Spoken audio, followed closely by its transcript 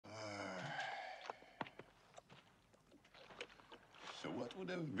what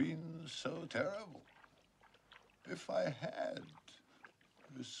would have been so terrible if I had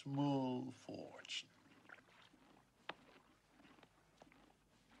a small fortune?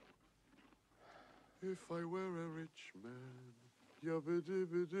 If I were a rich man,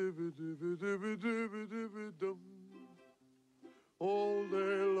 all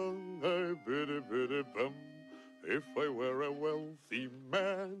day long I biddy-biddy-bum. If I were a wealthy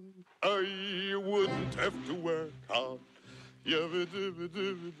man, I wouldn't have to work hard. If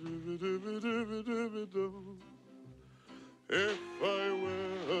I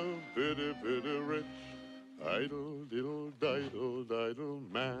were a biddy-biddy rich, idle-diddle-diddle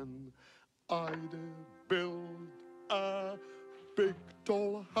man, I'd build a big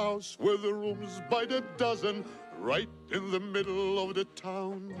tall house with rooms by the dozen right in the middle of the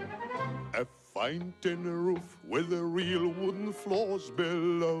town. A fine tin roof with the real wooden floors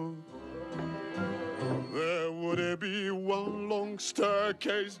below. There would be one long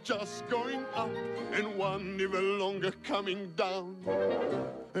staircase just going up and one even longer coming down,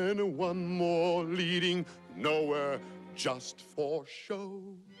 and one more leading nowhere just for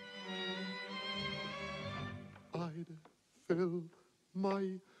show. I'd fill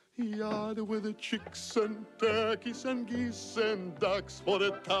my yard with the chicks and turkeys and geese and ducks for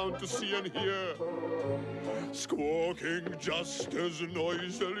the town to see and hear, squawking just as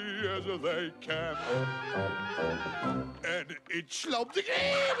noisily as they can. And each lump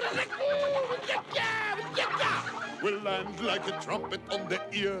will land like a trumpet on the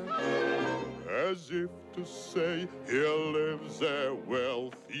ear, as if to say, here lives a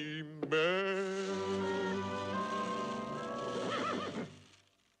wealthy man.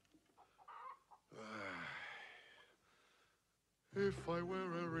 If I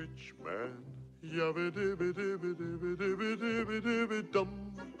were a rich man, yabba-dibba-dibba-dibba-dibba-dibba-dibba-dum,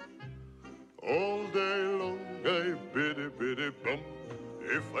 all day long I biddy-biddy-bum.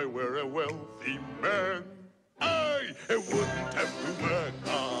 If I were a wealthy man, I wouldn't have to work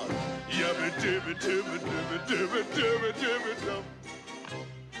hard. Yabba-dibba-dibba-dibba-dibba-dibba-dibba-dum.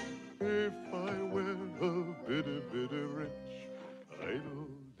 If I were a biddy-biddy rich,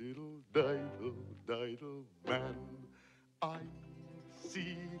 idle-diddle-diddle-diddle man, I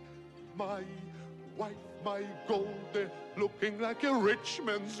see my wife, my Goldie, looking like a rich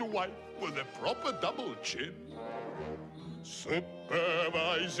man's wife with a proper double chin,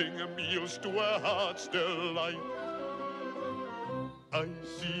 supervising meals to her heart's delight. I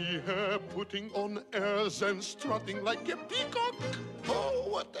see her putting on airs and strutting like a peacock. Oh,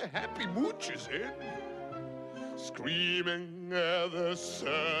 what a happy mood she's in. Screaming at the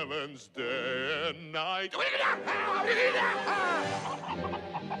servants day and night.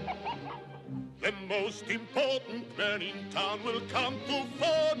 The most important man in town will come to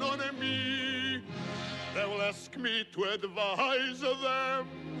phone on me. They will ask me to advise them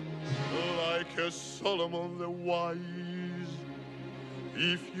like a Solomon the wise.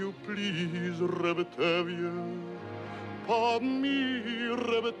 If you please, Tevye, pardon me,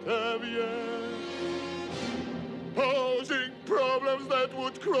 Tevye, posing problems that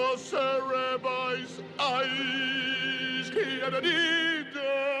would cross a rabbi's eyes.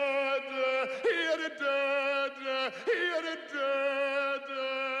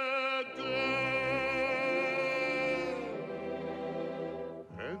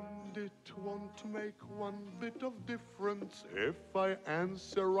 And it won't make one bit of difference if I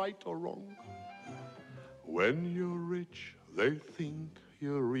answer right or wrong. When you're rich, they think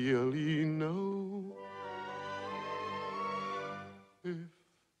you really know. If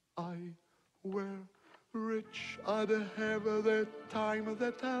I were rich, I'd have the time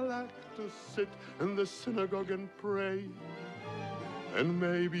that I like to sit in the synagogue and pray, and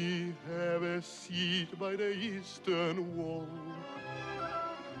maybe have a seat by the eastern wall.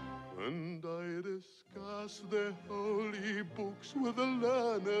 And I discuss the holy books with the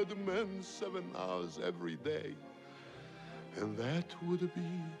learned men 7 hours every day. And that would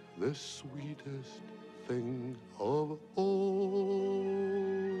be the sweetest thing of all.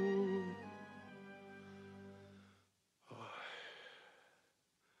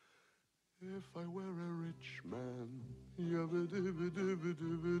 If I were a rich man,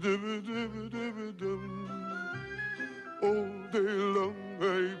 all day long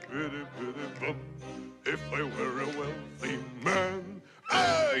I biddy-biddy-bum. If I were a wealthy man,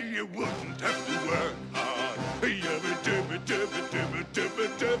 I wouldn't have to work hard.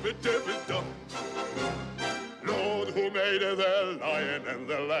 Yabba-dibba-dibba-dibba-dibba-dibba-dibba-dum. Lord, who made the lion and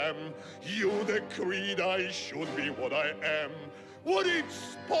the lamb, you decreed I should be what I am. Would it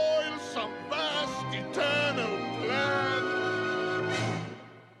spoil some vast eternal plan?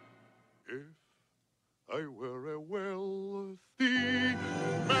 If I were